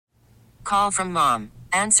call from mom.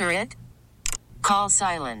 Answer it. Call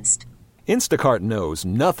silenced. Instacart knows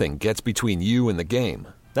nothing gets between you and the game.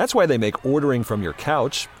 That's why they make ordering from your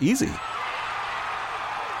couch easy.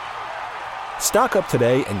 Stock up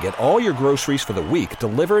today and get all your groceries for the week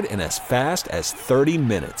delivered in as fast as 30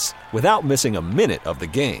 minutes without missing a minute of the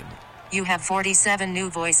game. You have 47 new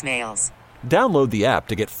voicemails. Download the app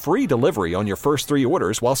to get free delivery on your first 3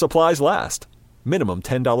 orders while supplies last. Minimum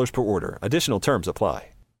 $10 per order. Additional terms apply.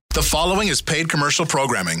 The following is paid commercial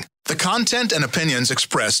programming. The content and opinions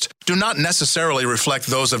expressed do not necessarily reflect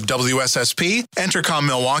those of WSSP, Entercom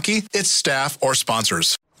Milwaukee, its staff, or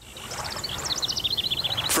sponsors.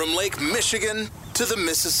 From Lake Michigan to the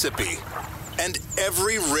Mississippi and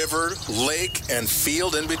every river, lake, and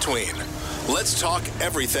field in between, let's talk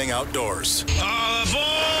everything outdoors. All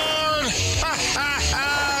aboard! Ha ha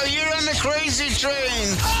ha! You're on the crazy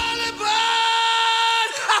train! All aboard!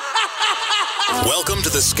 Welcome to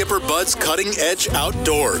the Skipper Bud's Cutting Edge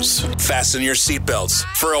Outdoors. Fasten your seatbelts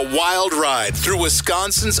for a wild ride through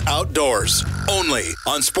Wisconsin's outdoors. Only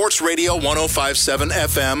on Sports Radio 105.7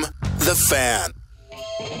 FM, The Fan.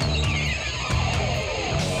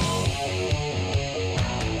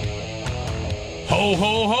 Ho,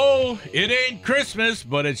 ho, ho. It ain't Christmas,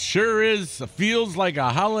 but it sure feels like a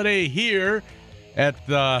holiday here at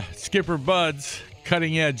the Skipper Bud's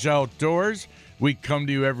Cutting Edge Outdoors. We come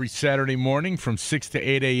to you every Saturday morning from 6 to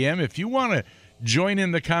 8 a.m. If you want to join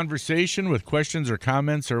in the conversation with questions or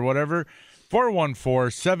comments or whatever,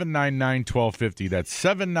 414-799-1250. That's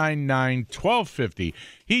 799-1250.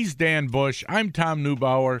 He's Dan Bush. I'm Tom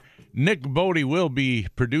Neubauer. Nick Bodie will be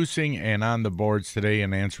producing and on the boards today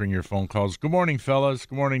and answering your phone calls. Good morning, fellas.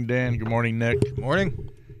 Good morning, Dan. Good morning, Nick. Good morning.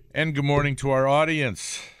 And good morning to our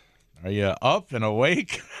audience. Are you up and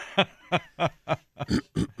awake?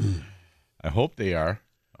 I hope they are.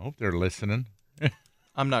 I hope they're listening.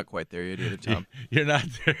 I'm not quite there yet either, Tom. You're not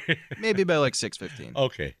there. Maybe by like 6:15.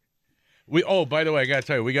 Okay. By the way, I got to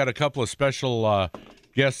tell you, we got a couple of special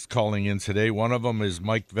guests calling in today. One of them is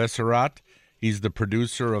Mike Vesserat. He's the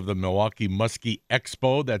producer of the Milwaukee Muskie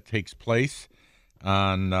Expo that takes place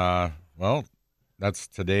on, that's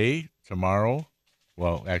today, tomorrow.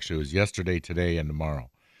 Well, actually, it was yesterday, today, and tomorrow.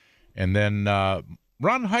 And then Ron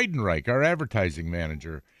Heidenreich, our advertising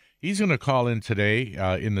manager, he's going to call in today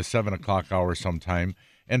in the 7 o'clock hour sometime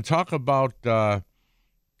and talk about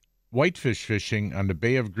whitefish fishing on the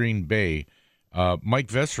Bay of Green Bay. Mike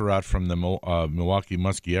Vesserat from the Milwaukee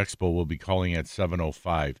Muskie Expo will be calling at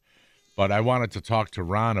 7:05. But I wanted to talk to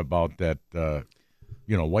Ron about that,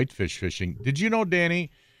 whitefish fishing. Did you know,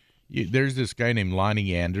 Danny, there's this guy named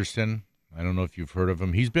Lonnie Anderson. I don't know if you've heard of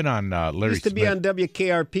him. He's been on Larry Used to be Smith. on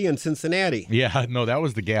WKRP in Cincinnati. Yeah, no, that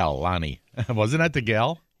was the gal, Lonnie. Wasn't that the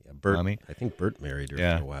gal? Yeah, Bert. Lonnie? I think Bert married her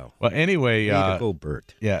for a while. Well, anyway. Way to go,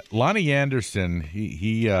 Bert. Yeah, Lonnie Anderson,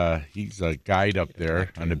 he's a guide up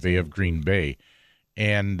there on the Bay of Green Bay.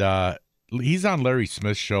 And he's on Larry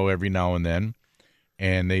Smith's show every now and then.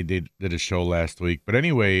 And they did a show last week. But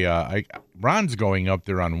anyway, Ron's going up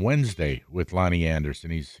there on Wednesday with Lonnie Anderson.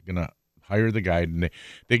 He's going to hire the guide. And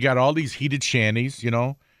they got all these heated shanties,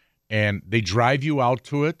 and they drive you out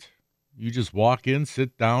to it. You just walk in,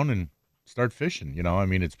 sit down, and start fishing. I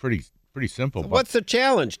mean, it's pretty simple. So what's the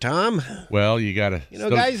challenge, Tom? Well, you got to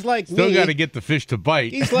guys like me. Still got to get the fish to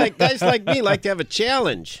bite. Guys like me like to have a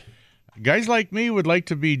challenge. Guys like me would like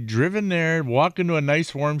to be driven there, walk into a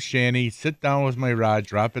nice warm shanty, sit down with my rod,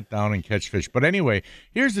 drop it down, and catch fish. But anyway,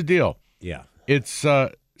 here's the deal. Yeah. It's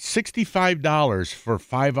 $65 for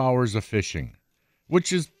 5 hours of fishing,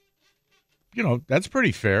 which is, that's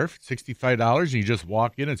pretty fair. $65, and you just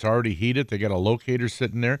walk in. It's already heated. They got a locator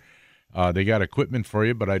sitting there. They got equipment for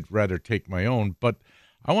you, but I'd rather take my own. But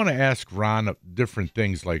I want to ask Ron different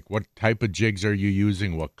things like what type of jigs are you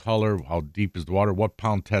using, what color, how deep is the water, what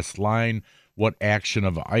pound test line, what action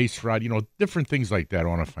of an ice rod, different things like that I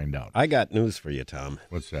want to find out. I got news for you, Tom.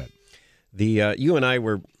 What's that? You and I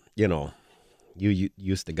were, you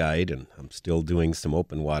used to guide, and I'm still doing some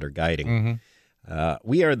open water guiding. Mm-hmm.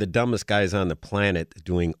 We are the dumbest guys on the planet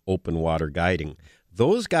doing open water guiding.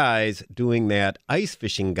 Those guys doing that ice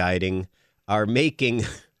fishing guiding are making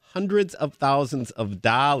hundreds of thousands of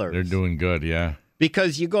dollars. They're doing good, yeah.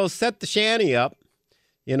 Because you go set the shanty up,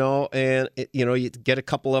 and you get a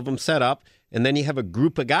couple of them set up, and then you have a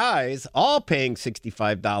group of guys all paying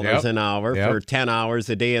 $65 an hour for 10 hours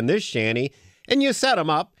a day in this shanty, and you set them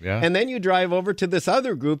up, and then you drive over to this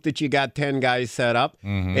other group that you got 10 guys set up,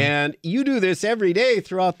 and you do this every day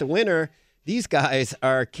throughout the winter. These guys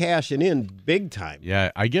are cashing in big time.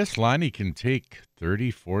 Yeah, I guess Lonnie can take 30,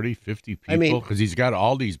 40, 50 people because he's got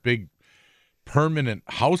all these big permanent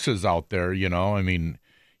houses out there, I mean,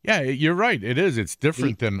 Yeah, you're right. It is. It's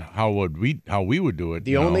different than how we would do it.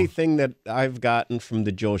 The only thing that I've gotten from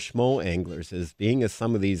the Joe Schmo anglers is being as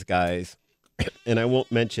some of these guys, and I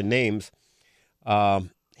won't mention names,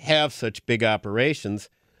 have such big operations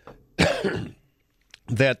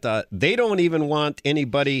that they don't even want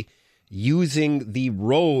anybody using the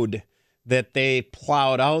road that they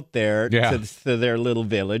plowed out there to their little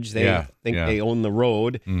village. They think they own the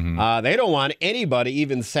road. Mm-hmm. They don't want anybody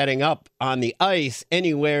even setting up on the ice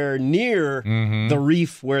anywhere near the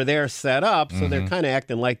reef where they're set up. So they're kind of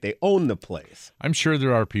acting like they own the place. I'm sure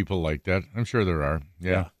there are people like that. I'm sure there are.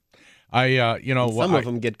 Yeah. Some of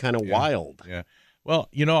them get kind of wild. Yeah. Well,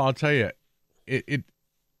 I'll tell you,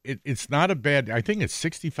 it's not a bad. I think it's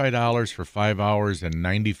 $65 for 5 hours and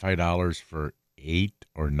 $95 for 8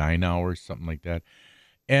 or 9 hours, something like that.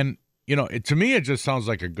 And, to me, it just sounds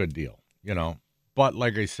like a good deal, But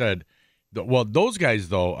like I said, those guys,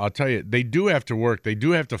 though, I'll tell you, they do have to work. They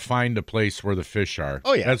do have to find a place where the fish are.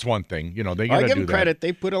 Oh, yeah. That's one thing. They got to do that. I give them credit.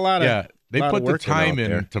 They put a lot of they put the time in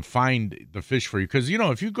there to find the fish for you. Because,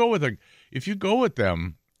 if you go with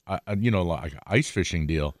them, like an ice fishing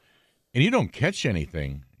deal, and you don't catch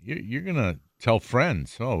anything, you're going to tell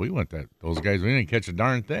friends, we went those guys, we didn't catch a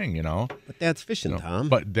darn thing, But that's fishing, Tom.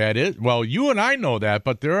 But that is, you and I know that,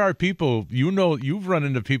 but there are people, you've run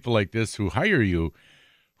into people like this who hire you,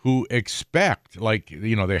 who expect,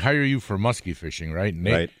 they hire you for muskie fishing, right?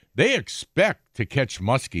 And they expect to catch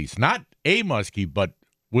muskies, not a muskie, but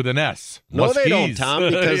with an S. No, Muskies. they don't, Tom.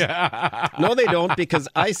 Because no, they don't, because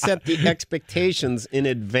I set the expectations in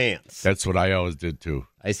advance. That's what I always did too.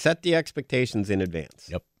 I set the expectations in advance.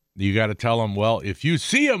 Yep. You got to tell them, if you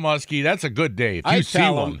see a muskie, that's a good day. If you see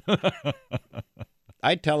one.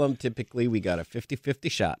 I tell them typically we got a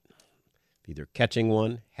 50-50 shot. Either catching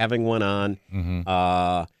one, having one on,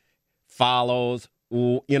 follows.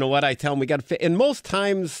 You know what? I tell them we got to fit. And most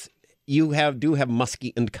times you do have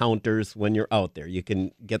muskie encounters when you're out there. You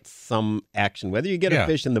can get some action, whether you get a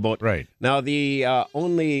fish in the boat. Right. Now, the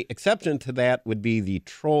only exception to that would be the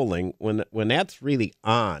trolling. When that's really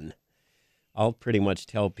on, I'll pretty much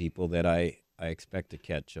tell people that I expect to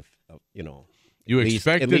catch at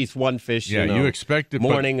least one fish. You expect it.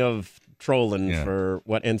 Morning of trolling for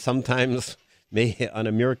what, and sometimes on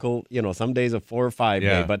a miracle, some days a 4 or 5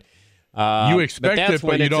 day. But you expect it,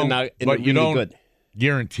 but you don't. But you don't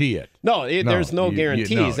guarantee it. No, there's no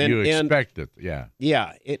guarantees. You expect it. Yeah.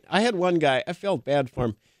 Yeah. I had one guy. I felt bad for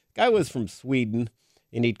him. Guy was from Sweden,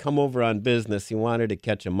 and he'd come over on business. He wanted to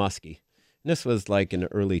catch a muskie. And this was like in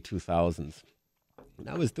the early 2000s. And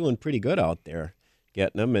I was doing pretty good out there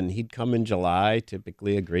getting them. And he'd come in July,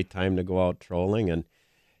 typically a great time to go out trolling. And,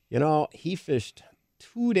 he fished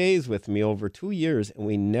 2 days with me over 2 years, and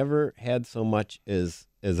we never had so much as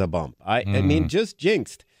a bump. I mean, just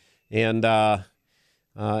jinxed. And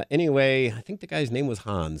anyway, I think the guy's name was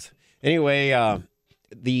Hans. Anyway,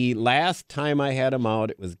 the last time I had him out,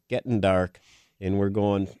 it was getting dark, and we're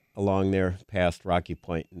going along there past Rocky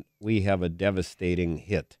Point. And we have a devastating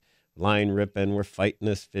hit. Line ripping, we're fighting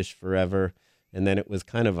this fish forever. And then it was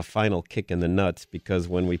kind of a final kick in the nuts because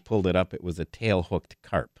when we pulled it up, it was a tail-hooked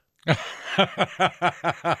carp.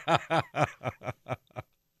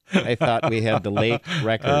 I thought we had the lake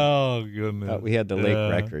record. Oh, goodness. Thought we had the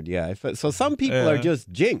lake record, yeah. So some people are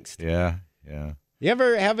just jinxed. Yeah. You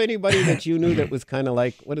ever have anybody that you knew that was kind of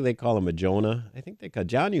like, what do they call him, a Jonah? I think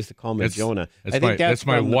John used to call him a Jonah. That's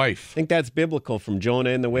my wife. I think that's biblical from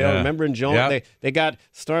Jonah and the whale. Yeah. Remember in Jonah, they got,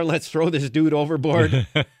 Star, let's throw this dude overboard.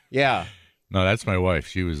 Yeah. No, that's my wife.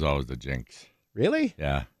 She was always the jinx. Really?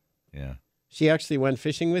 Yeah. She actually went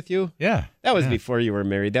fishing with you? Yeah. That was before you were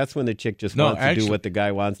married. That's when the chick just wants to do what the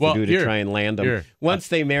guy wants to do to try and land him. Once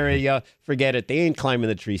they marry you, forget it. They ain't climbing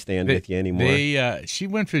the tree stand with you anymore. She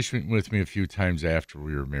went fishing with me a few times after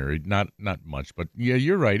we were married. Not much, but yeah,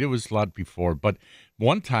 you're right. It was a lot before. But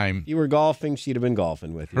one time... You were golfing, she'd have been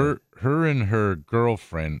golfing with you. Her and her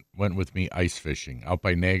girlfriend went with me ice fishing out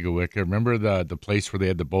by Nagawicca. Remember the place where they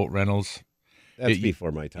had the boat rentals? That's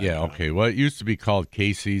before my time. Yeah, okay. Well, it used to be called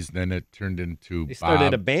Casey's, then it turned into They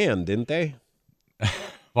started a band, didn't they?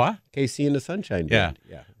 What? Casey and the Sunshine Band.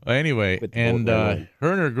 Yeah. Well, anyway, and her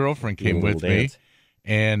and her girlfriend came with me,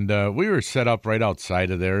 and we were set up right outside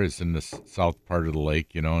of there. It's in the south part of the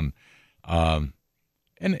lake, and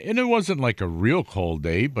it wasn't like a real cold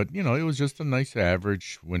day, but, it was just a nice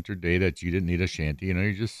average winter day that you didn't need a shanty.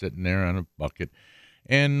 You're just sitting there on a bucket.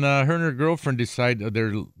 And her and her girlfriend decide they're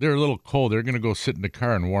a little cold. They're going to go sit in the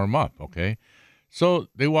car and warm up, okay? So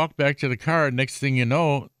they walk back to the car. Next thing you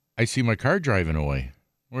know, I see my car driving away.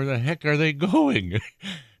 Where the heck are they going?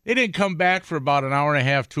 They didn't come back for about an hour and a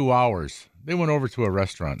half, 2 hours. they went over to a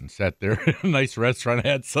restaurant and sat there at a nice restaurant,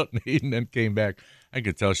 had something to eat, and then came back. I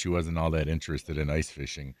could tell she wasn't all that interested in ice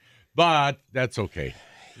fishing, but that's okay.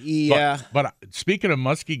 Yeah. But speaking of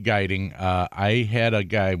muskie guiding, I had a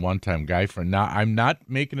guy one time, friend. Now, I'm not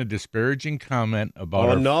making a disparaging comment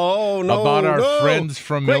about our friends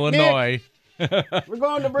from Illinois. We're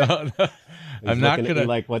going to break. I'm not going to.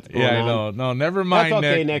 Like, what's going on? I know. No, never mind, That's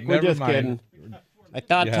okay, Nick. We're just kidding. I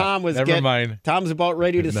thought Tom was Tom's about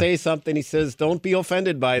ready to say something. He says, don't be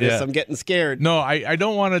offended by this. I'm getting scared. No, I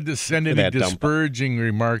don't want to send any disparaging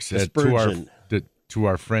remarks to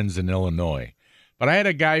our friends in Illinois. But I had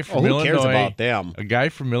a guy from Illinois. Who cares about them? A guy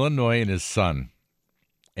from Illinois and his son.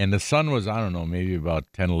 And the son was, I don't know, maybe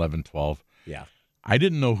about 10, 11, 12. Yeah. I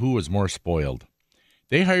didn't know who was more spoiled.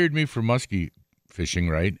 They hired me for muskie fishing,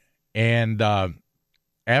 right? And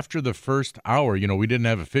after the first hour, we didn't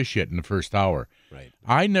have a fish yet in the first hour. Right.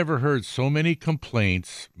 I never heard so many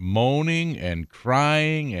complaints, moaning and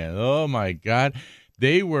crying, and oh my God,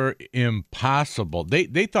 they were impossible. They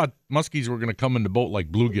thought muskies were going to come in the boat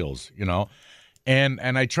like bluegills,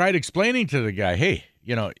 And I tried explaining to the guy, hey,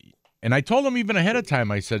 and I told him even ahead of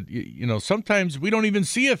time, I said, sometimes we don't even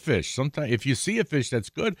see a fish. Sometimes if you see a fish, that's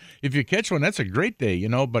good. If you catch one, that's a great day,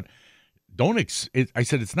 but I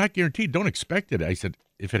said, it's not guaranteed. Don't expect it. I said,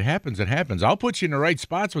 if it happens, it happens. I'll put you in the right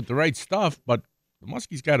spots with the right stuff, but the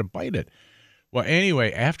muskie's got to bite it. Well,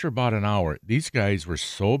 anyway, after about an hour, these guys were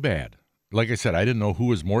so bad. Like I said, I didn't know who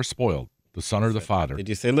was more spoiled, the son or the father. Did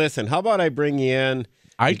you say, listen, how about I bring you in?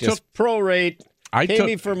 I just prorate. Pay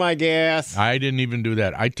me for my gas. I didn't even do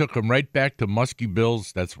that. I took him right back to Muskie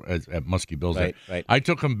Bill's. That's at Muskie Bill's. Right. I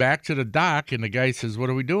took him back to the dock, and the guy says,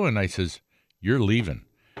 what are we doing? I says, you're leaving.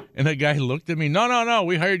 And the guy looked at me, no,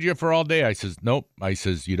 we hired you for all day. I says, nope. I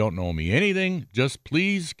says, you don't know me anything. Just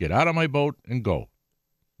please get out of my boat and go.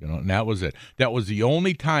 And that was it. That was the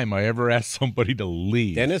only time I ever asked somebody to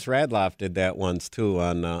leave. Dennis Radloff did that once, too.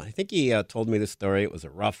 I think he told me the story. It was a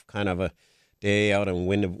rough kind of a day out in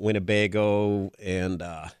Winnebago and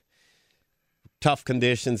tough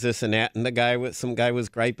conditions, this and that. And some guy was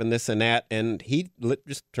griping this and that. And he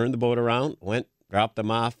just turned the boat around, dropped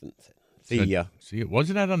them off, and said, see ya.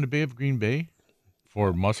 Wasn't that on the Bay of Green Bay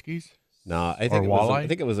for muskies? No, I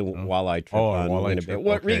think it was a walleye trip on Winnebago.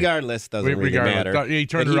 Well, regardless, doesn't really matter. He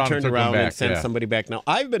turned around and sent somebody back. Now,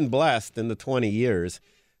 I've been blessed in the 20 years.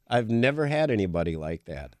 I've never had anybody like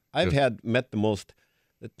that. I've met the most,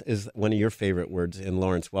 that is one of your favorite words in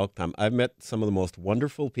Lawrence Welcome. I've met some of the most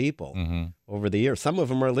wonderful people over the years. Some of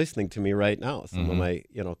them are listening to me right now. Some of my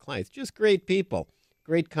clients, just great people.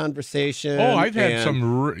 Great conversation. Oh, I've had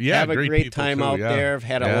some, have a great time too, out there. I've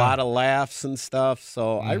had a lot of laughs and stuff.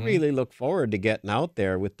 So I really look forward to getting out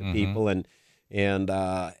there with the people and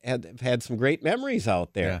have had some great memories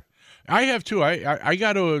out there. Yeah. I have too. I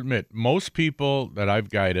got to admit, most people that I've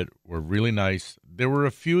guided were really nice. There were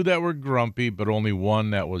a few that were grumpy, but only one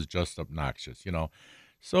that was just obnoxious.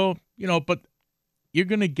 So but you're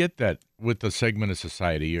going to get that with the segment of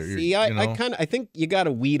society. I think you got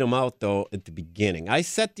to weed them out, though, at the beginning. I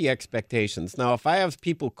set the expectations. Now, if I have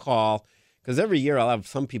people call, because every year I'll have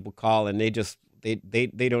some people call, and they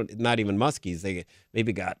don't, not even muskies. They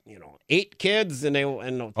maybe got, 8 kids and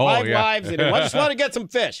 5 wives, and they just want to get some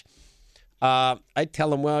fish. I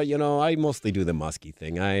tell them, well, I mostly do the muskie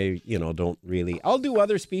thing. I, don't really. I'll do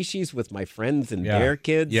other species with my friends and their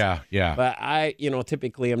kids. Yeah. But I,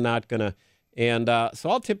 typically am not going to. And so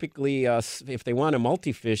I'll typically, if they want a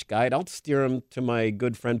multi-fish guide, I'll steer them to my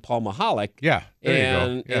good friend Paul Mahalik. Yeah, there you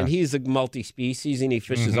go. Yeah. And he's a multi-species, and he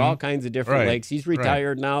fishes all kinds of different lakes. He's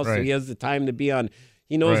retired now, so he has the time to be on.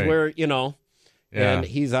 He knows where, and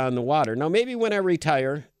he's on the water. Now, maybe when I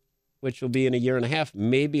retire, which will be in a year and a half,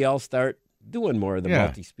 maybe I'll start doing more of the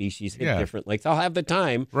multi-species, hit different lakes. I'll have the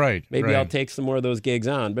time. Right. Maybe I'll take some more of those gigs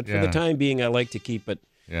on. But for the time being, I like to keep it,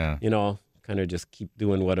 kind of just keep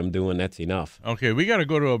doing what I'm doing. That's enough. Okay, we got to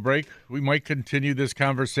go to a break. We might continue this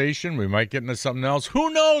conversation. We might get into something else. Who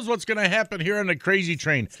knows what's going to happen here on the Crazy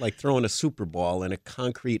Train? It's like throwing a Super Ball in a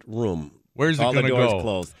concrete room. Where's it going to go? All the doors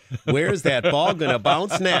closed. Where's that ball going to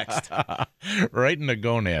bounce next? Right in the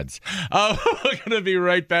gonads. We're going to be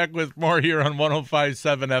right back with more here on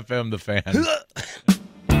 105.7 FM, The Fan.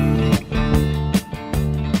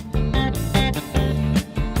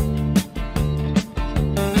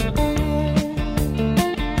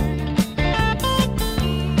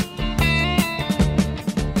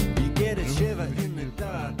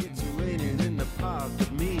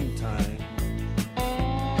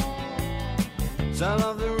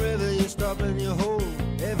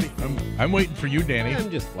 I'm waiting for you, Danny.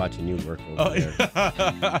 I'm just watching you work over there.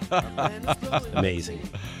 Amazing.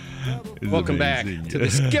 Welcome back to the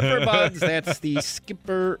Skipper Buds. That's the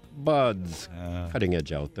Skipper Buds. Cutting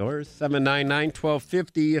Edge Outdoors.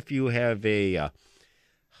 799-1250 if you have a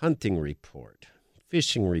hunting report,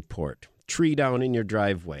 fishing report, tree down in your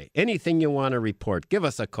driveway, anything you want to report, give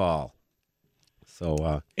us a call.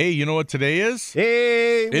 So, hey, you know what today is?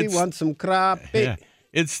 Hey, we want some crappie. Yeah.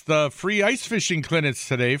 It's the free ice fishing clinics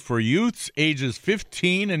today for youths ages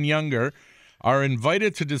 15 and younger are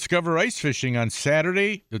invited to discover ice fishing on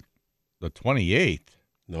Saturday, the 28th.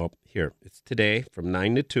 Nope. Here, it's today from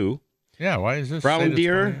 9 to 2. Yeah, why is this? Brown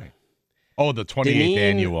Deer. Oh, the 28th Deneen,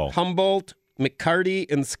 annual. Humboldt, McCarty,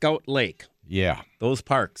 and Scout Lake. Yeah. Those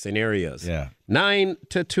parks and areas. Yeah. 9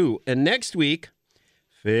 to 2. And next week,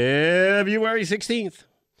 February 16th,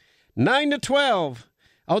 9 to 12,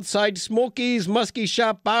 outside Smoky's Muskie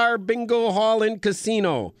Shop Bar, Bingo Hall, and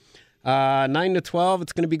Casino. 9 to 12,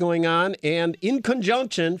 it's going to be going on. And in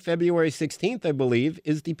conjunction, February 16th, I believe,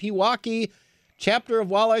 is the Pewaukee chapter of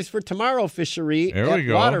Walleyes for Tomorrow fishery at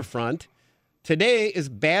Waterfront. Today is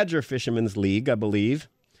Badger Fishermen's League, I believe.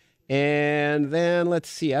 And then, let's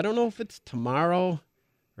see, I don't know if it's tomorrow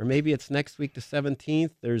or maybe it's next week, the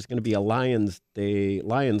 17th. There's going to be a Lions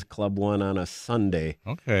Club one on a Sunday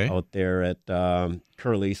out there at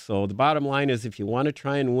Curly. So the bottom line is if you want to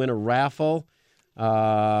try and win a raffle,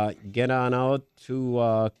 get on out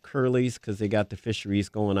to Curly's because they got the fisheries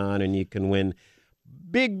going on and you can win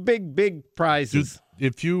big prizes.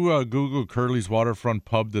 If you Google Curly's Waterfront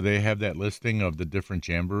Pub, do they have that listing of the different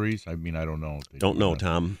jamborees? I mean, I don't know. Don't know,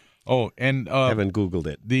 Tom. Oh, and haven't Googled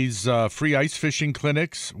it. These free ice fishing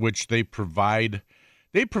clinics, which they provide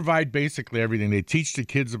basically everything. They teach the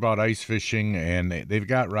kids about ice fishing, and they've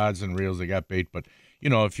got rods and reels, they got bait. But,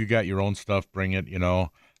 if you got your own stuff, bring it,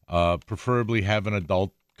 preferably have an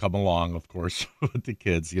adult come along, of course, with the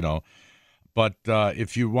kids, But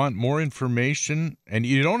if you want more information, and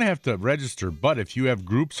you don't have to register, but if you have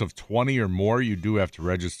groups of 20 or more, you do have to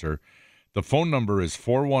register. The phone number is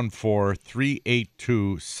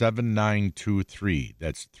 414-382-7923.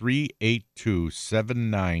 That's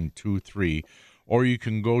 382-7923. Or you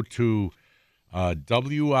can go to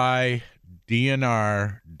widnr.gov,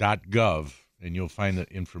 and you'll find the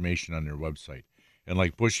information on their website. And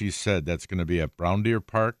like Bushy said, that's going to be at Brown Deer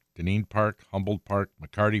Park, Deneen Park, Humboldt Park,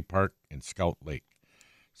 McCarty Park, and Scout Lake.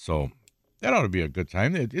 So that ought to be a good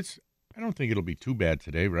time. I don't think it'll be too bad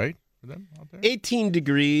today, right? For them out there? 18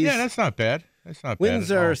 degrees. Yeah, that's not bad.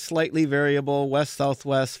 Winds are slightly variable,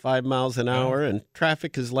 west-southwest, 5 miles an hour, and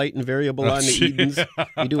traffic is light and variable on the Edens.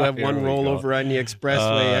 We do have one rollover on the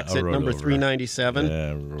expressway, exit number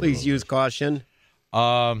 397. Please use caution. We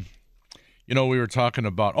were talking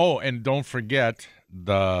about, and don't forget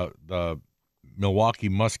the Milwaukee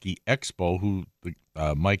Muskie Expo, who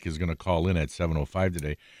Mike is going to call in at 7:05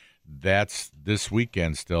 today. That's this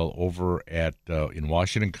weekend still over at in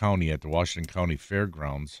Washington County at the Washington County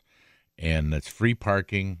Fairgrounds, and it's free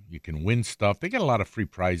parking. You can win stuff. They got a lot of free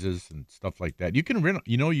prizes and stuff like that. You can win.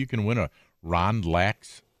 You can win a Ron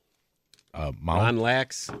Lax mount. Ron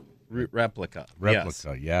Lax replica.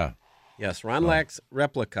 Replica, yes. Yeah. Yes, Ron Lax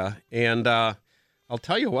replica, and I'll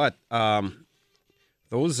tell you what.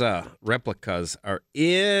 Those replicas are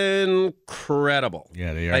incredible.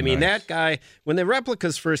 Yeah, they are. I mean, that guy, when the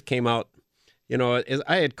replicas first came out,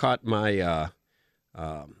 I had caught my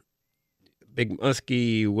big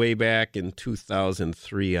muskie way back in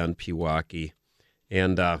 2003 on Pewaukee.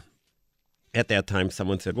 And at that time,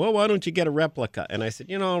 someone said, well, why don't you get a replica? And I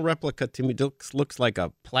said, a replica to me looks like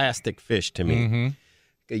a plastic fish to me. Mm-hmm.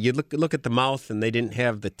 You look at the mouth, and they didn't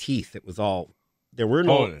have the teeth. It was all... There were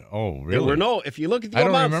no. Really? There were no. If you look at the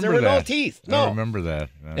amounts, there were no teeth. No. I remember that.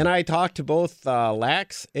 Yeah. And I talked to both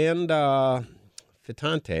Lax and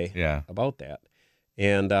Fitante about that,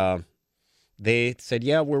 and they said,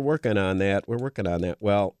 "Yeah, we're working on that. We're working on that."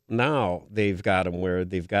 Well, now they've got them where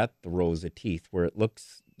they've got the rows of teeth where it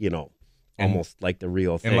looks, almost like the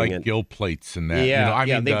real thing, and like gill plates and that.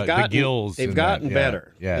 Yeah, the gills. They've gotten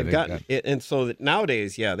better. Yeah, they've gotten it, and so that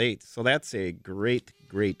nowadays, so that's a great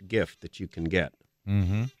gift that you can get.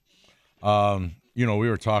 Mm-hmm. We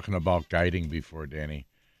were talking about guiding before, Danny,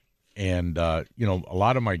 and a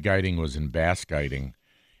lot of my guiding was in bass guiding,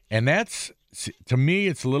 and that's, to me,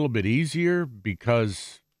 it's a little bit easier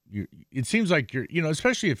because it seems like you're,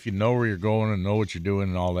 especially if you know where you're going and know what you're doing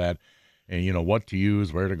and all that, and what to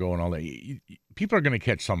use, where to go, and all that. People are going to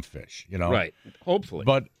catch some fish, Right. Hopefully.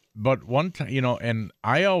 But one time, and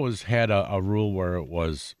I always had a rule where it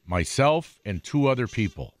was myself and two other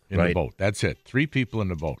people in the boat. That's it. 3 people in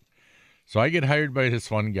the boat. So I get hired by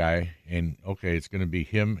this one guy, and it's going to be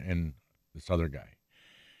him and this other guy.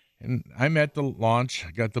 And I'm at the launch,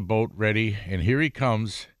 got the boat ready, and here he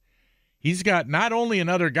comes, he's got not only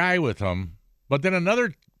another guy with him, but then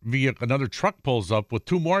another truck pulls up with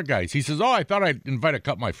 2 more guys. He says, "Oh, I thought I'd invite a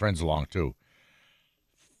couple of my friends along too."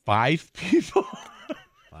 5 people.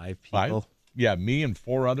 5 people. 5? Yeah, me and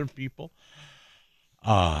 4 other people.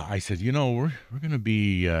 I said, we're going to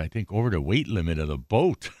be, I think, over the weight limit of the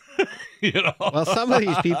boat. Well, some of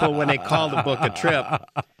these people, when they call to book a trip,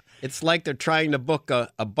 it's like they're trying to book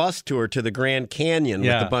a bus tour to the Grand Canyon with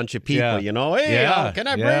a bunch of people, Hey, can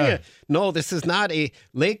I bring you? No, this is not a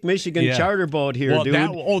Lake Michigan charter boat here, dude.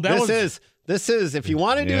 This is, if you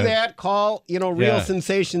want to do that, call, Real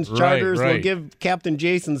Sensations Charters. Right. We'll give Captain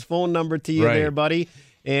Jason's phone number to you there, buddy.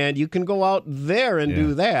 And you can go out there and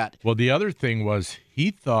do that. Well, the other thing was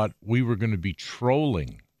he thought we were going to be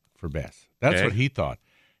trolling for bass. That's what he thought.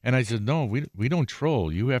 And I said, no, we don't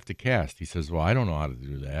troll. You have to cast. He says, well, I don't know how to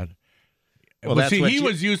do that. Well, but see, he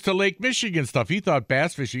was used to Lake Michigan stuff. He thought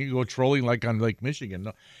bass fishing, you could go trolling like on Lake Michigan.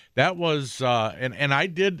 No, that was, and I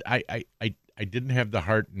did, I didn't have the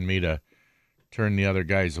heart in me to turn the other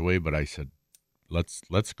guys away, but I said,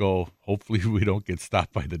 let's go. Hopefully we don't get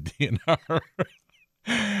stopped by the DNR.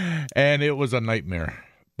 And it was a nightmare.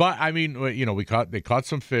 But I mean, they caught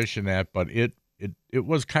some fish in that, but it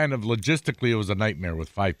was kind of logistically, it was a nightmare with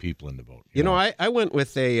 5 people in the boat. I went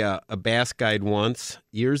with a bass guide once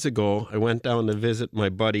years ago. I went down to visit my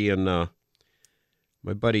buddy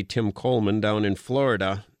Tim Coleman down in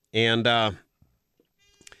Florida, and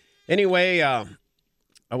anyway, I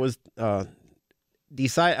was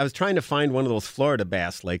trying to find one of those Florida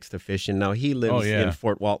bass lakes to fish in. Now he lives in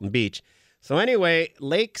Fort Walton Beach. So anyway,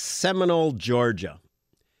 Lake Seminole, Georgia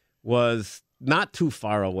was not too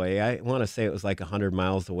far away. I want to say it was like 100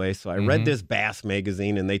 miles away. So I read this bass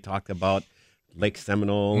magazine, and they talked about Lake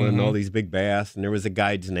Seminole and all these big bass, and there was a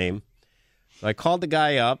guide's name. So I called the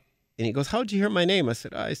guy up, and he goes, "How'd you hear my name?" I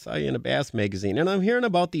said, "I saw you in a bass magazine, and I'm hearing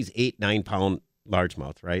about these 8-9 pound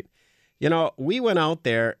largemouth, right?" We went out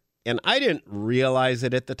there, and I didn't realize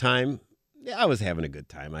it at the time. Yeah, I was having a good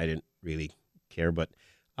time. I didn't really care, but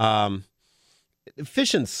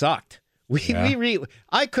fishing sucked.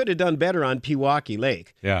 I could have done better on Pewaukee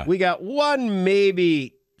Lake. Yeah. We got one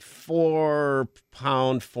maybe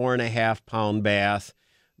 4.5 pound bass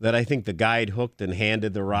that I think the guide hooked and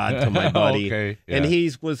handed the rod to my buddy. Okay. Yeah. And he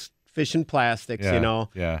was fishing plastics,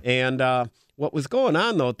 Yeah. And what was going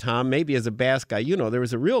on, though, Tom, maybe as a bass guy, there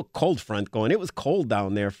was a real cold front going. It was cold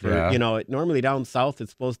down there normally down south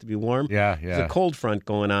it's supposed to be warm. Yeah. There's a cold front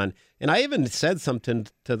going on. And I even said something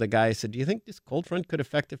to the guy. I said, "Do you think this cold front could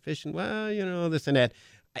affect the fishing?" Well, this and that.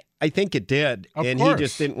 I think it did. Of course. He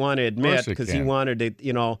just didn't want to admit because he wanted to,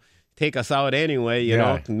 take us out anyway,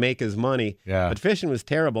 and make his money. Yeah. But fishing was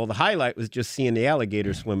terrible. The highlight was just seeing the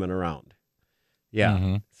alligators swimming around.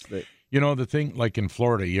 Yeah. The thing, like in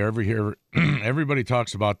Florida, you ever hear everybody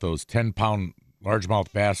talks about those 10-pound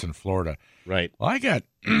largemouth bass in Florida. Right. Well, I got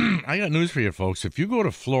news for you folks. If you go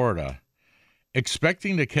to Florida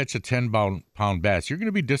expecting to catch a 10-pound bass, you're going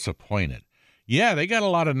to be disappointed. Yeah, they got a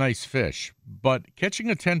lot of nice fish, but catching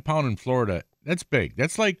a 10-pound in Florida, that's big.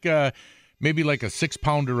 That's like maybe like a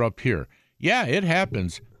 6-pounder up here. Yeah, it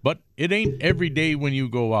happens, but it ain't every day when you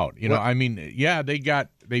go out.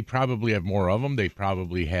 They probably have more of them. They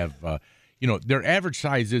probably have, their average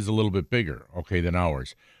size is a little bit bigger, than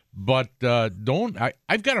ours. But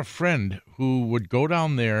I've got a friend who would go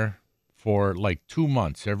down there for like 2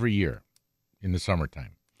 months every year in the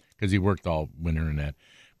summertime because he worked all winter and that.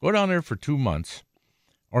 Go down there for 2 months.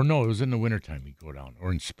 Or no, it was in the wintertime he'd go down,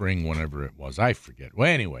 or in spring, whenever it was. I forget. Well,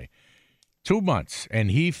 anyway, 2 months,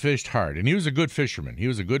 and he fished hard. And he was a good fisherman. He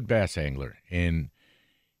was a good bass angler. And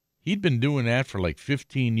he'd been doing that for like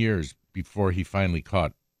 15 years before he finally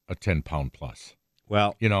caught a 10-pound plus.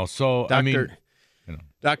 Well,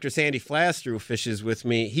 Dr. Sandy Flaster, who fishes with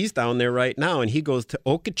me, he's down there right now, and he goes to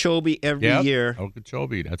Okeechobee every year.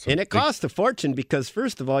 Okeechobee, and it costs a fortune because,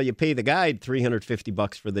 first of all, you pay the guide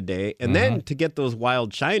 $350 for the day, and then to get those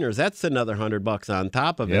wild shiners, that's another $100 on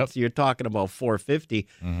top of it. So you're talking about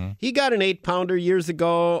 $450. He got an 8-pounder years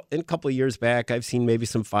ago, and a couple of years back, I've seen maybe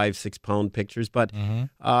some 5-6 pound pictures, but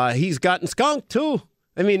he's gotten skunked too.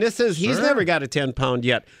 I mean, he's never got a 10-pound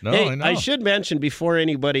yet. No, hey, I know. I should mention before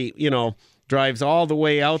anybody, drives all the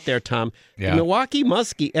way out there, Tom. Yeah. The Milwaukee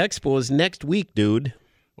Muskie Expo is next week, dude.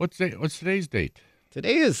 What's today's date?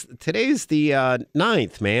 Today's the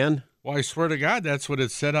 9th, man. Well, I swear to God, that's what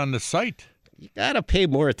it said on the site. You got to pay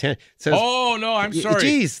more attention. Oh, no, I'm sorry.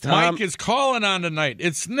 Jeez, Tom. Mike is calling on tonight.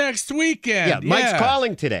 It's next weekend. Yeah, Mike's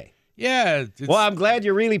calling today. Yeah. Well, I'm glad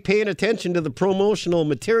you're really paying attention to the promotional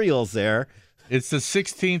materials there. It's the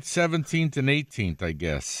 16th, 17th, and 18th, I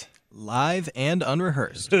guess. Live and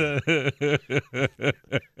unrehearsed. No,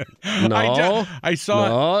 I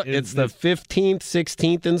saw it. It's the 15th,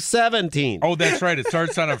 16th, and 17th. Oh, that's right. It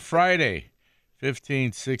starts on a Friday.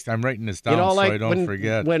 15th, 16th. I'm writing this down so I don't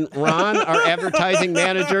forget. When Ron, our advertising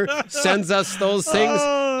manager, sends us those things,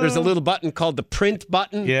 there's a little button called the print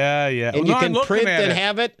button. Yeah. And you can print and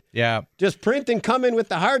have it. Yeah. Just print and come in with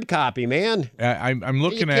the hard copy, man. I'm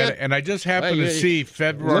looking at it, and I just happened to see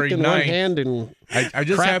February 9th. Look in one hand and I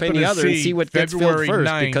just crap happened in the to other and see what gets February filled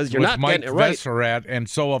first 9th because you're with not Mike getting it right. Vesserat, and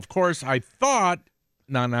so, of course, I thought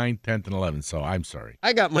 9th, 10th, and 11th, so I'm sorry.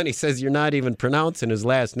 I Got Money says you're not even pronouncing his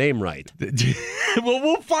last name right. Well,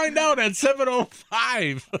 we'll find out at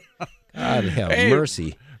 7:05. God have Hey,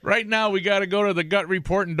 mercy. Right now, we got to go to the Gut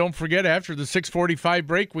Report, and don't forget, after the 6:45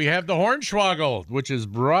 break, we have the Hornswoggle, which is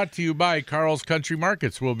brought to you by Carl's Country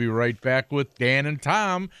Markets. We'll be right back with Dan and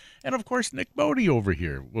Tom, and, of course, Nick Bodie over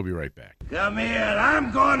here. We'll be right back. Come here,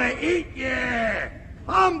 I'm gonna eat you.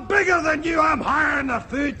 I'm bigger than you, I'm higher in the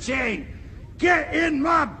food chain. Get in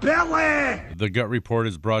my belly. The Gut Report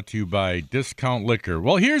is brought to you by Discount Liquor.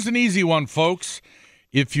 Well, here's an easy one, folks.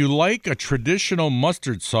 If you like a traditional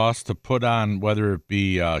mustard sauce to put on, whether it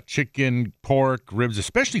be chicken, pork, ribs,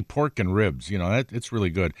 especially pork and ribs, it's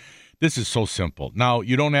really good. This is so simple. Now,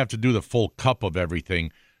 you don't have to do the full cup of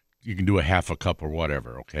everything. You can do a half a cup or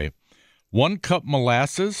whatever, okay? 1 cup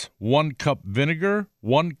molasses, 1 cup vinegar,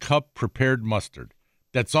 1 cup prepared mustard.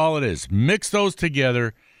 That's all it is. Mix those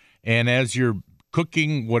together. And as you're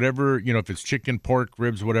cooking whatever, if it's chicken, pork,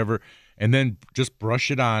 ribs, whatever, and then just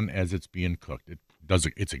brush it on as it's being cooked.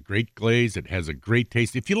 It's a great glaze. It has a great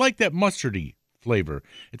taste. If you like that mustardy flavor,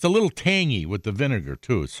 it's a little tangy with the vinegar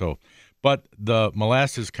too. But the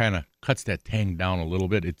molasses kind of cuts that tang down a little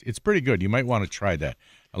bit. It's pretty good. You might want to try that.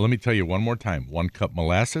 Let me tell you one more time. 1 cup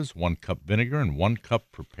molasses, 1 cup vinegar, and 1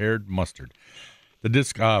 cup prepared mustard.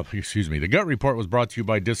 The Gut Report was brought to you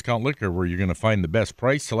by Discount Liquor, where you're going to find the best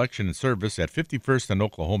price, selection, and service at 51st and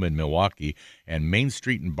Oklahoma in Milwaukee and Main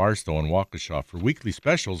Street in Barstow and Waukesha. For weekly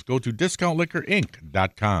specials, go to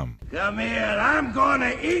DiscountLiquorInc.com. Come here, I'm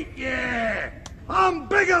gonna eat you. I'm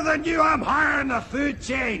bigger than you, I'm higher in the food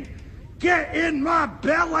chain. Get in my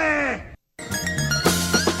belly.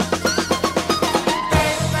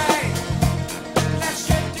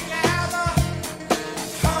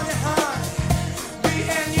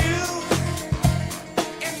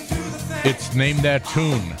 It's Name That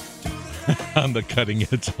Tune on the Cutting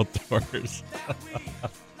Edge Outdoors.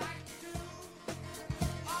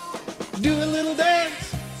 Do a little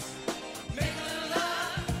dance.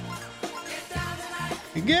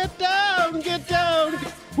 Get down, get down.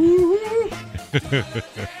 Woo-hoo.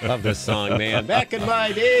 Love this song, man. Back in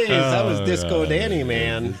my days, that was Disco Danny,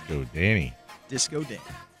 man. Disco Danny.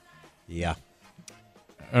 Yeah.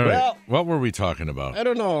 All right. What were we talking about? I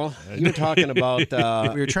don't know. You were talking about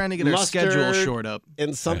we were trying to get our schedule short up.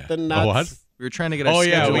 And something nuts. What? We were trying to get our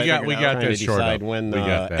schedule. We got that short up. When the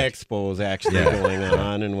expo is actually going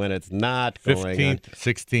on and when it's not going on. 15th,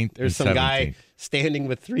 16th, There's some 17th. guy standing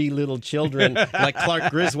with 3 little children like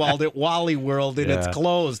Clark Griswold at Wally World, and it's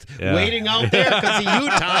closed, waiting out there because of you,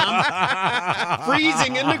 Tom.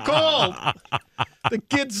 Freezing in the cold. The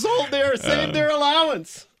kids sold saved their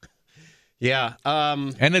allowance. Yeah.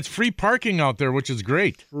 And it's free parking out there, which is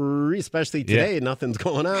great. Especially today, nothing's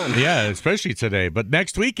going on. Yeah, especially today. But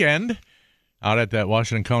next weekend, out at that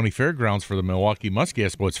Washington County Fairgrounds for the Milwaukee Muskie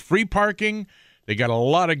Expo, it's free parking. They got a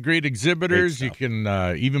lot of great exhibitors. You can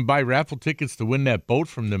even buy raffle tickets to win that boat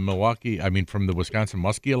from the Wisconsin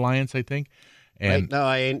Muskie Alliance, I think. And right now,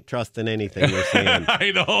 I ain't trusting anything you're saying. I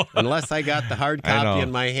know. Unless I got the hard copy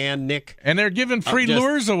in my hand, Nick. And they're giving free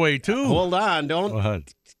lures away, too. Hold on.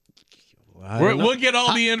 Don't. We'll get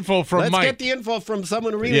all the info from Mike. Let's get the info from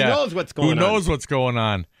someone who really knows what's going on. Who knows what's going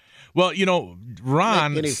on. Well,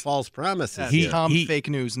 Ron. Any false promises. Tom Fake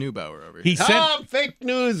News Neubauer over here. Tom Fake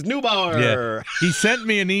News Neubauer. Yeah, he sent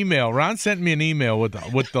me an email. Ron sent me an email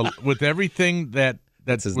with everything that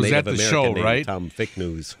was at the show, name, right? Tom Fake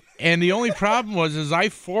News. And the only problem was I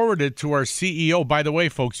forwarded to our CEO. By the way,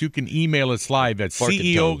 folks, you can email us live at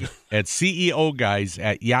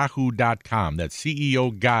ceoguys@yahoo.com. That's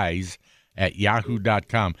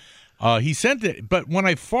ceoguys@yahoo.com. He sent it, but when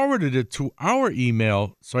I forwarded it to our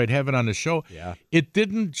email, so I'd have it on the show, it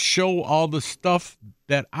didn't show all the stuff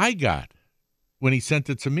that I got when he sent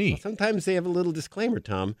it to me. Well, sometimes they have a little disclaimer,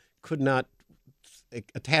 Tom. Could not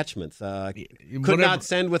attachments. Could not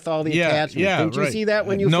send with all the attachments. Didn't you see that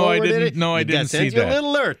when you forwarded it? No, I didn't see that. Sent you a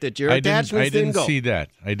little alert that your attachments didn't go.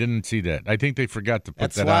 I didn't see that. I think they forgot to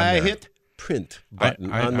put that on there. That's why I hit print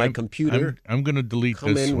button on my computer. I'm going to delete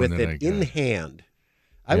Come this in one. with it in hand.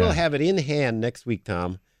 I will have it in hand next week,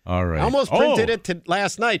 Tom, All right. I almost printed it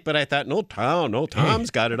last night, but I thought, no, Tom's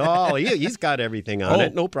got it all. He's got everything on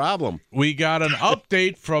it. No problem. We got an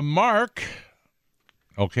update from Mark.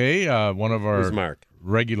 Okay, one of our Mark?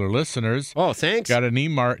 Regular listeners. Oh, thanks. Got an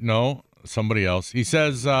email. No, somebody else. He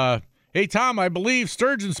says, hey, Tom, I believe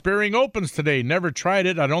sturgeon spearing opens today. Never tried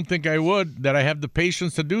it. I don't think I would, that I have the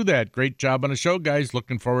patience to do that. Great job on the show, guys.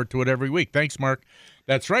 Looking forward to it every week. Thanks, Mark.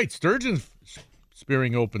 That's right. Sturgeon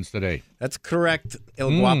spearing opens today. That's correct, El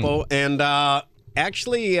Guapo. And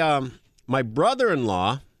actually, my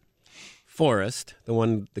brother-in-law, Forrest, the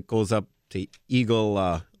one that goes up to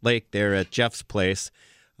Eagle Lake there at Jeff's place,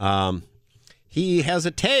 he has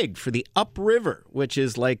a tag for the upriver, which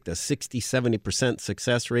is like the 60-70%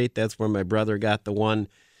 success rate. That's where my brother got the one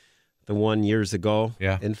years ago.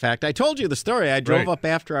 Yeah. In fact, I told you the story. I drove up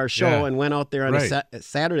after our show and went out there on a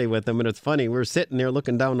Saturday with him, and it's funny. We were sitting there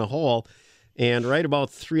looking down the hole, and right about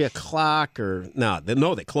 3 o'clock,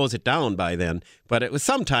 they close it down by then, but it was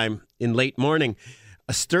sometime in late morning,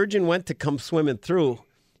 a sturgeon went to come swimming through.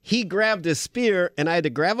 He grabbed his spear, and I had to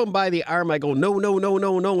grab him by the arm. I go, no.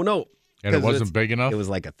 And it wasn't big enough? It was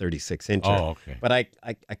like a 36-incher. Oh, okay. But I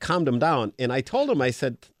calmed him down, and I told him, I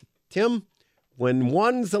said, Tim, when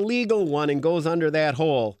one's a legal one and goes under that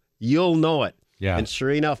hole, you'll know it. Yeah. And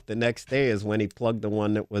sure enough, the next day is when he plugged the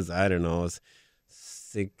one that was, I don't know, it was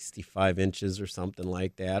 65 inches or something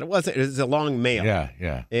like that. It was a long male.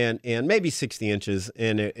 Yeah. And maybe 60 inches,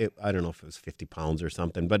 and it I don't know if it was 50 pounds or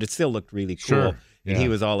something, but it still looked really cool. Sure. Yeah. And he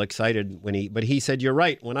was all excited but he said, you're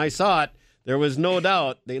right. When I saw it, there was no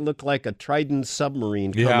doubt they looked like a Trident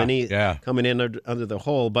submarine coming in under the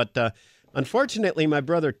hole. But unfortunately, my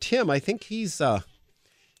brother Tim, I think I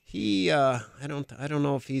don't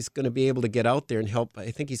know if he's going to be able to get out there and help.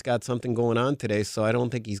 I think he's got something going on today, so I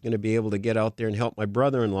don't think he's going to be able to get out there and help my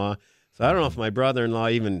brother-in-law. So I don't know if my brother-in-law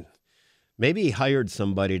maybe he hired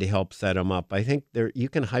somebody to help set him up. I think you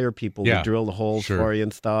can hire people to drill the holes for you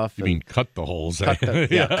and stuff. You mean cut the holes? Cut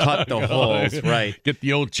the holes, right. Get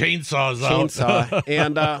the old chainsaws out.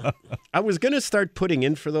 And I was going to start putting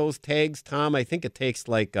in for those tags, Tom. I think it takes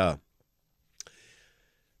like, I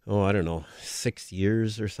don't know, 6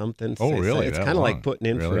 years or something. Oh, really? It's kind of like putting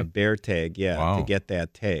in for a bear tag, to get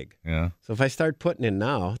that tag. Yeah. So if I start putting in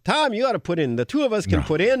now, Tom, you ought to put in. The two of us can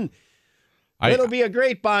put in. It'll be a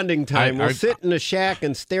great bonding time. We'll sit in a shack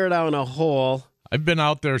and stare down a hole. I've been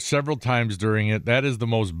out there several times during it. That is the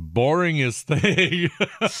most boringest thing.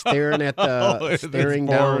 Staring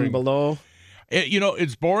down below.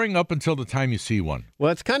 It's boring up until the time you see one.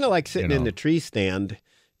 Well, it's kind of like sitting in the tree stand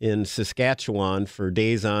in Saskatchewan for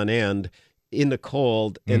days on end in the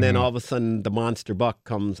cold, and then all of a sudden the monster buck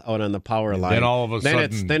comes out on the power line. Then all of a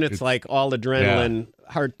sudden, it's like all adrenaline,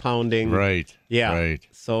 heart pounding. Right. Yeah. Right.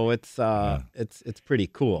 So it's pretty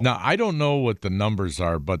cool. Now I don't know what the numbers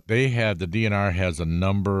are, but the DNR has a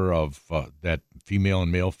number of that female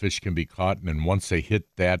and male fish can be caught, and then once they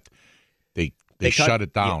hit that, they shut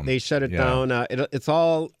it down. They shut it down. It's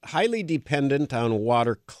all highly dependent on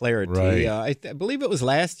water clarity. Right. I believe it was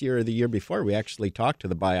last year or the year before we actually talked to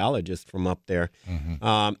the biologist from up there.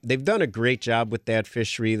 Mm-hmm. They've done a great job with that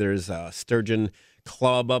fishery. There's a sturgeon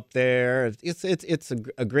club up there. It's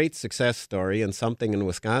a great success story and something in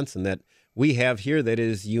Wisconsin that we have here that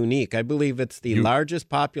is unique. I believe it's the largest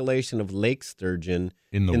population of lake sturgeon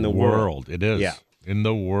in the world. It is. Yeah. In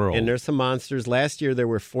the world. And there's some monsters. Last year there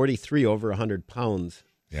were 43 over 100 pounds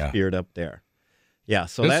speared up there. Yeah,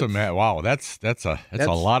 so that's a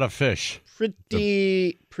lot of fish.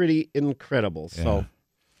 Pretty incredible. Yeah. So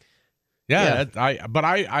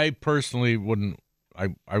I personally wouldn't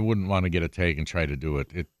want to get a tag and try to do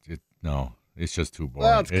it. No. It's just too boring.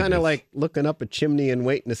 Well, it's kind of like looking up a chimney and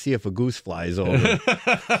waiting to see if a goose flies over.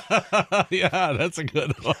 Yeah, that's a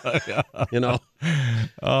good one. Yeah.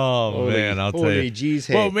 Oh, man, I'll tell you. Geez,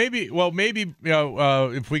 hey. Well, maybe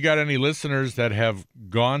if we got any listeners that have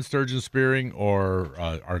gone sturgeon spearing or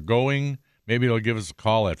are going, maybe they'll give us a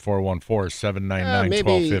call at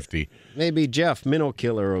 414-799-1250. Maybe Jeff, Minnow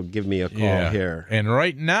Killer, will give me a call here. And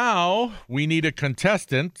right now, we need a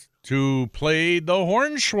contestant to play the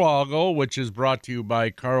Hornswoggle, which is brought to you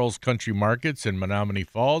by Carl's Country Markets in Menominee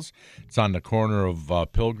Falls. It's on the corner of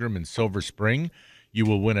Pilgrim and Silver Spring. You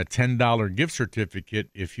will win a $10 gift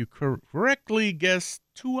certificate if you correctly guess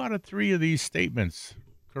 2 out of 3 of these statements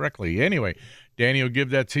correctly. Anyway, Danny will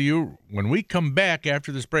give that to you when we come back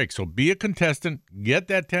after this break. So be a contestant, get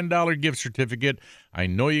that $10 gift certificate. I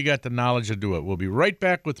know you got the knowledge to do it. We'll be right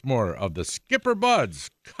back with more of the Skipper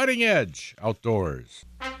Buds Cutting Edge Outdoors.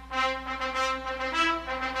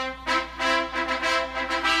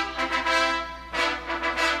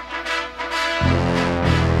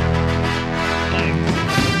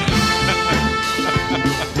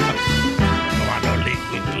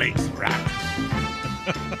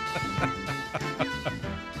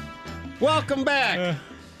 welcome back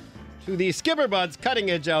to the Skipper Buds Cutting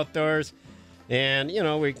Edge Outdoors. And,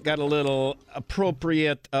 we got a little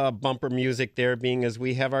appropriate bumper music there, being as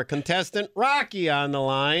we have our contestant, Rocky, on the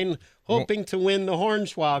line, hoping to win the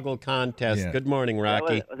Hornswoggle contest. Yeah. Good morning,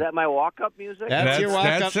 Rocky. Was that my walk-up music? That's your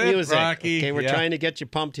walk-up music. Rocky. Okay, we're trying to get you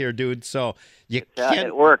pumped here, dude. So you can't...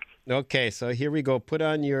 It worked. Okay, so here we go. Put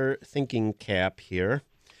on your thinking cap here.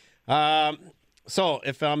 So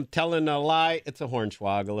if I'm telling a lie, it's a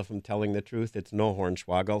Hornswoggle. If I'm telling the truth, it's no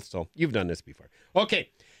Hornswoggle. So you've done this before. Okay.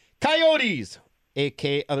 Coyotes,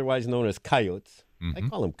 a.k.a. otherwise known as coyotes. Mm-hmm. I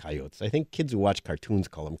call them coyotes. I think kids who watch cartoons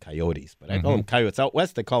call them coyotes, but I call them coyotes. Out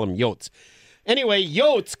west, they call them yotes. Anyway,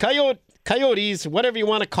 yotes, coyotes, whatever you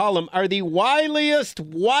want to call them, are the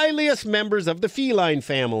wiliest members of the feline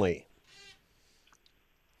family.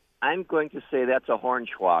 I'm going to say that's a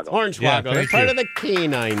Hornswoggle. Hornswoggle. Yeah, they're part of the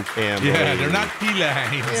canine family. Yeah, they're not felines.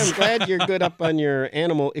 Hey, I'm glad you're good up on your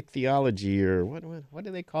animal ichthyology, or what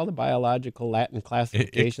do they call the biological Latin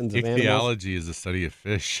classifications of animals? Ichthyology is the study of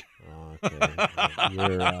fish. Okay.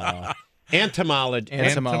 Your entomology.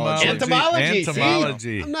 Entomology.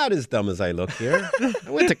 See? I'm not as dumb as I look here.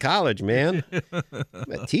 I went to college, man.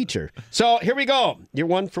 I'm a teacher. So here we go. You're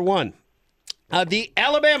 1 for 1. The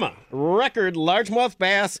Alabama record largemouth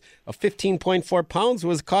bass of 15.4 pounds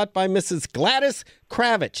was caught by Mrs. Gladys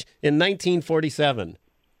Kravitz in 1947.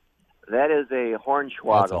 That is a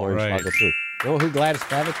Hornswoggle. That's a Hornswoggle, too. You know who Gladys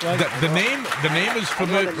Kravitz was? The name is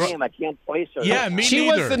familiar. I know the name. I can't place her. Yeah, me She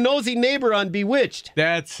neither. was the nosy neighbor on Bewitched.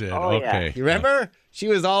 That's it. Oh, okay. yeah. You remember? She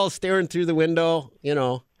was all staring through the window,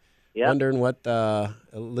 wondering what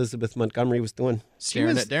Elizabeth Montgomery was doing.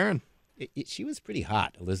 Staring at Darren. She was pretty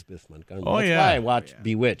hot, Elizabeth Montgomery. Oh, That's yeah. why I watched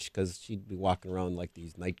Bewitched, because she'd be walking around like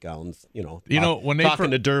these nightgowns, when they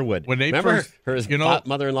talking to Durwood. When they Remember first, her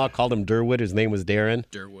mother-in-law called him Durwood. His name was Darren.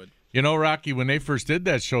 Durwood. Rocky, when they first did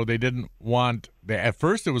that show, they didn't want. At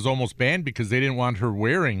first, it was almost banned because they didn't want her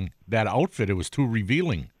wearing that outfit. It was too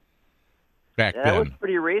revealing. Back then, that was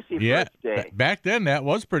pretty racy for its day. Back then, that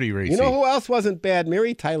was pretty racy. You know who else wasn't bad?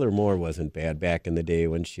 Mary Tyler Moore wasn't bad back in the day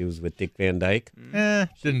when she was with Dick Van Dyke.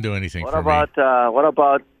 Didn't do anything What for about me. what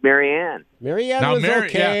about Mary Ann? Mary Ann was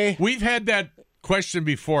okay. Yeah, we've had that question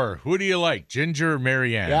before. Who do you like, Ginger or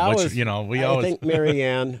Mary Ann? Yeah, I think Mary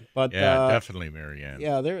Ann. But yeah, definitely Mary Ann.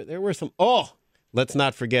 Yeah, there were some. Oh, let's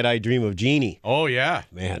not forget I Dream of Jeannie. Oh, yeah.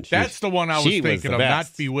 Man, that's the one I was thinking of,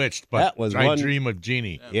 not Bewitched, but I Dream of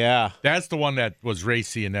Jeannie. Yeah. That's the one that was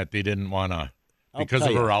racy and that they didn't want to, because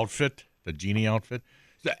of her outfit, the Jeannie outfit.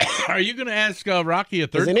 Are you going to ask Rocky a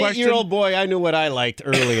third question? As an 8-year-old boy, I knew what I liked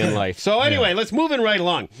early in life. So anyway, let's move right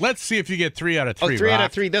along. Let's see if you get 3 out of 3, 3 out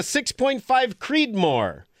of 3. The 6.5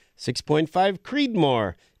 Creedmoor. 6.5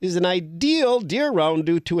 Creedmoor is an ideal deer round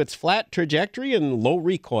due to its flat trajectory and low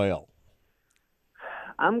recoil.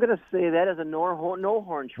 I'm going to say that is a no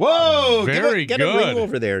Hornswoggle. Whoa! Very get good. a ring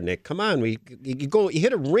over there, Nick. Come on, you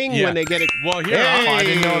hit a ring when they get it. Well, here, I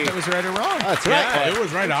didn't know if it was right or wrong. That's Yeah, right. it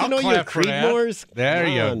was right. I'll your clap for that. Creedmoors. There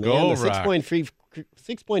Come you on, go, man. The Rock.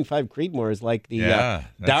 6.5 Creedmoor is like the Yeah,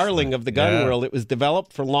 darling of the gun yeah. world. It was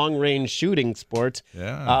developed for long-range shooting sports,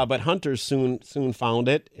 but hunters soon found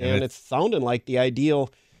it, and it's sounding like the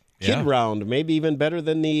ideal kid round, maybe even better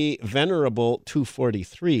than the venerable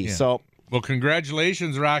 243. Yeah. So, well,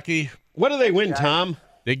 congratulations, Rocky. What do they win, Tom?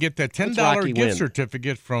 They get that $10 Rocky gift win?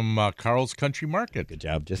 certificate from Carl's Country Market. Good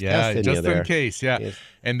job. Just yeah, testing just you there. in case. Yeah, Yes.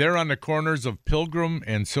 And they're on the corners of Pilgrim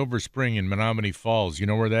and Silver Spring in Menominee Falls. You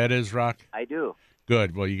know where that is, Rock? I do.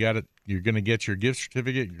 Good. Well, you got it. You're going to get your gift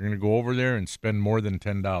certificate. You're going to go over there and spend more than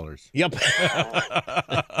 $10. Yep.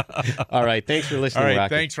 All right. Thanks for listening, All right.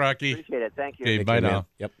 Rocky. Thanks, Rocky. Appreciate it. Thank you. Okay, bye now.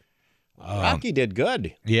 Yep. Rocky did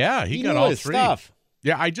good. Yeah, he got knew all his 3. stuff.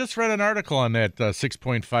 Yeah, I just read an article on that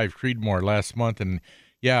 6.5 Creedmoor last month, and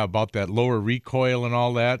about that lower recoil and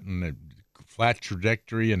all that, and the flat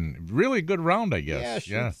trajectory, and really good round, I guess.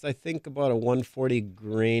 Yeah, shoots, I think about a 140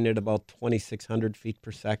 grain at about 2,600 feet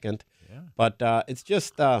per second. Yeah. But it's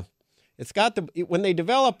just it's got when they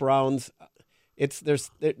develop rounds, there's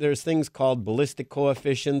things called ballistic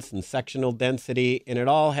coefficients and sectional density, and it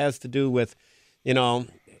all has to do with,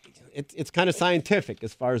 it's kind of scientific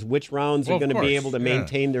as far as which rounds are going to be able to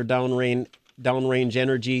maintain their downrange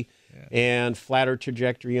energy and flatter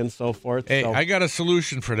trajectory and so forth. Hey, I got a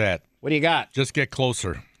solution for that. What do you got? Just get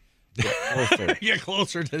closer. Get closer. Get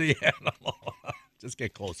closer to the animal. Just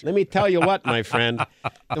get closer. Let me tell you what, my friend.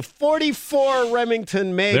 The 44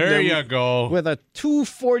 Remington Magnum. There you go. With a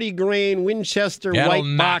 240 grain Winchester That'll white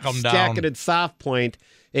knock box 'em down. jacketed soft point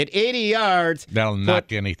at 80 yards. That'll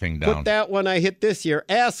knock anything down. Put that one I hit this year,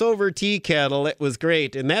 ass over tea kettle. It was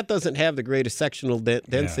great. And that doesn't have the greatest sectional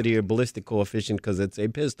density or ballistic coefficient because it's a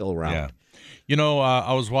pistol round. Yeah. You know,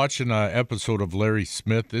 I was watching an episode of Larry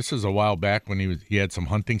Smith. This is a while back when he had some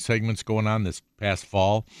hunting segments going on this past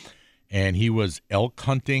fall, and he was elk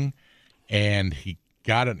hunting, and he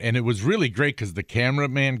got it, and it was really great because the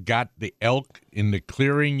cameraman got the elk in the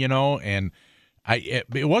clearing, you know, and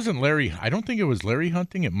it wasn't Larry. I don't think it was Larry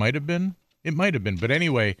hunting. It might have been. But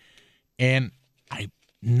anyway, and I'm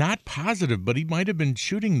not positive, but he might have been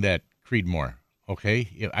shooting that Creedmoor.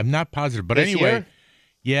 Okay, I'm not positive, but This anyway. year?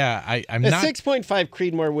 Yeah, I'm The not. 6.5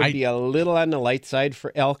 Creedmoor would be a little on the light side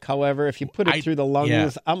for elk. However, if you put it through the lungs,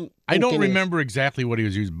 yeah. I don't thinking remember exactly what he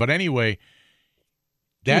was using, but anyway,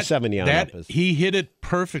 that 270 on up is- he hit it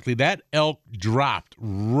perfectly. That elk dropped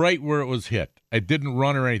right where it was hit. It didn't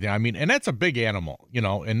run or anything. I mean, and that's a big animal, you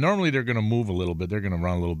know. And normally they're going to move a little bit, they're going to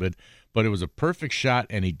run a little bit, but it was a perfect shot,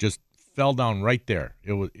 and he just fell down right there.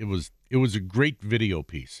 It was a great video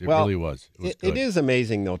piece. It really was. It is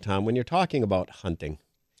amazing, though, Tom, when you're talking about hunting.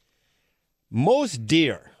 Most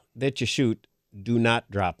deer that you shoot do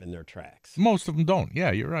not drop in their tracks. Most of them don't.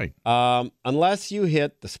 Yeah, you're right. Unless you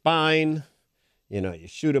hit the spine, you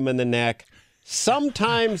shoot them in the neck.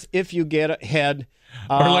 Sometimes if you get a head.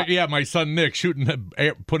 Or my son Nick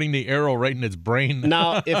putting the arrow right in its brain.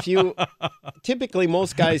 Now, typically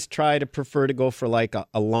most guys prefer to go for like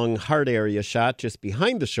a lung heart area shot just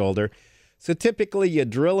behind the shoulder. So typically you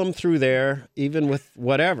drill them through there, even with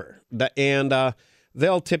whatever.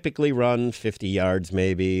 They'll typically run 50 yards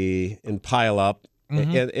maybe and pile up.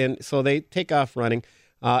 Mm-hmm. And so they take off running.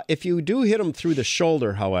 If you do hit them through the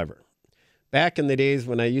shoulder, however, back in the days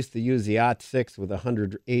when I used to use the OT6 with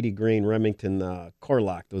 180 grain Remington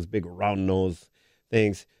Corlock, those big round nose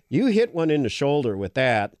things, you hit one in the shoulder with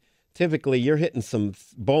that, typically you're hitting some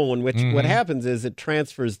bone, which what happens is it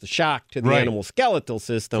transfers the shock to the animal skeletal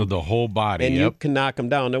system. So the whole body, and you can knock them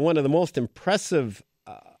down. And one of the most impressive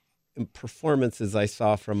performances I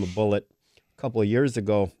saw from a bullet a couple of years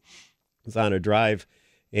ago was on a drive,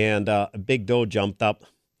 and a big doe jumped up,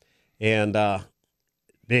 and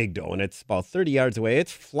big doe, and it's about 30 yards away.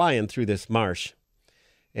 It's flying through this marsh,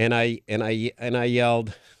 and I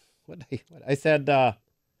yelled, I said,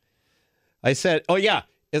 oh yeah,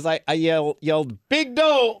 I yelled big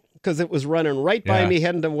doe because it was running right by me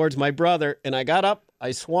heading towards my brother, and I got up,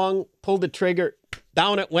 I swung, pulled the trigger.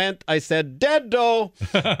 Down it went. I said, dead doe.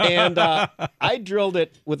 And I drilled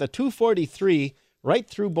it with a 243 right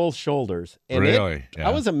through both shoulders. And really? I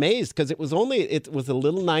was amazed because it was a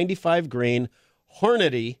little 95 grain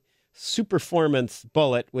Hornady Superformance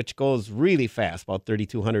bullet, which goes really fast, about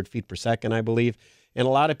 3,200 feet per second, I believe. And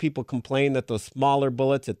a lot of people complain that those smaller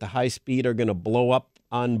bullets at the high speed are going to blow up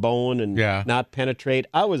on bone and not penetrate.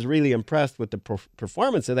 I was really impressed with the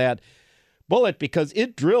performance of that bullet because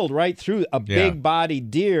it drilled right through a big body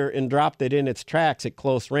deer and dropped it in its tracks at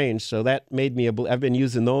close range. So that made me I've been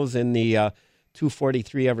using those in the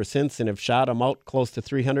 243 ever since and have shot them out close to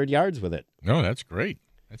 300 yards with it. No, that's great.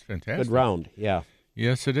 That's fantastic. Good round. Yeah.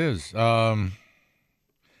 Yes, it is. There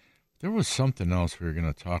was something else we were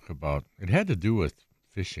going to talk about. It had to do with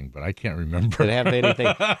fishing, but I can't remember. Did it have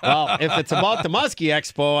anything? Well, if it's about the Muskie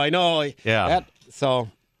Expo, I know. Yeah.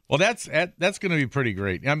 Well, that's going to be pretty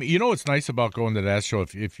great. I mean, you know what's nice about going to that show?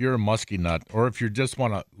 If you're a muskie nut or if you just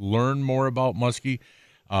want to learn more about muskie,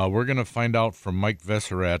 we're going to find out from Mike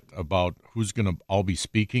Vesserat about who's going to all be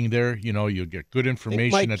speaking there. You know, you'll get good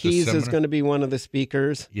information Mike at the Keys seminar. is going to be one of the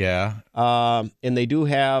speakers. Yeah. And they do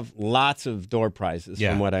have lots of door prizes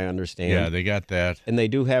from what I understand. Yeah, they got that. And they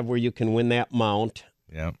do have where you can win that mount.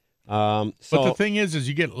 Yeah. But the thing is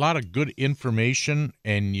you get a lot of good information,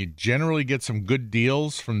 and you generally get some good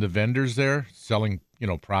deals from the vendors there selling,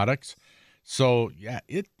 products. So yeah,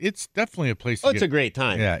 it's definitely a place. It's a great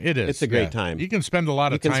time. Yeah, it is. It's a great time. You can spend a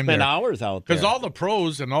lot of time. You can spend there. hours out there because all the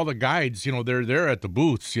pros and all the guides, they're there at the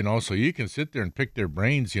booths. So you can sit there and pick their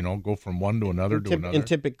brains. Go from one to another to another. And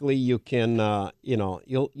typically, you can,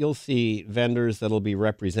 you'll see vendors that'll be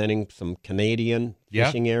representing some Canadian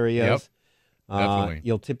fishing areas. Yep. Definitely.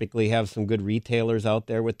 You'll typically have some good retailers out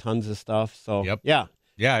there with tons of stuff. So yeah,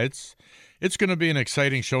 it's going to be an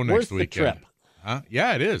exciting show next weekend. The trip.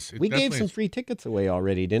 Yeah, it is. We gave some free tickets away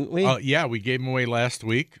already, didn't we? Yeah, we gave them away last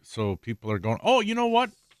week, so people are going, oh, you know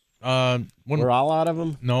what? We're all out of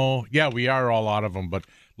them? No, yeah, we are all out of them. But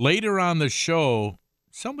later on the show,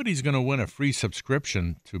 somebody's going to win a free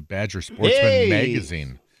subscription to Badger Sportsman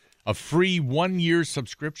Magazine. a free 1-year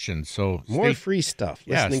subscription. So more free stuff.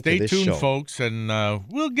 Yeah, stay to this tuned, show. folks, and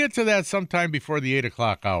we'll get to that sometime before the 8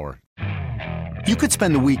 o'clock hour. You could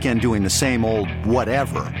spend the weekend doing the same old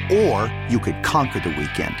whatever, or you could conquer the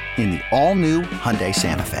weekend in the all-new Hyundai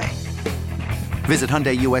Santa Fe. Visit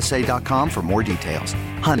HyundaiUSA.com for more details.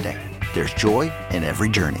 Hyundai, there's joy in every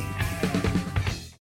journey.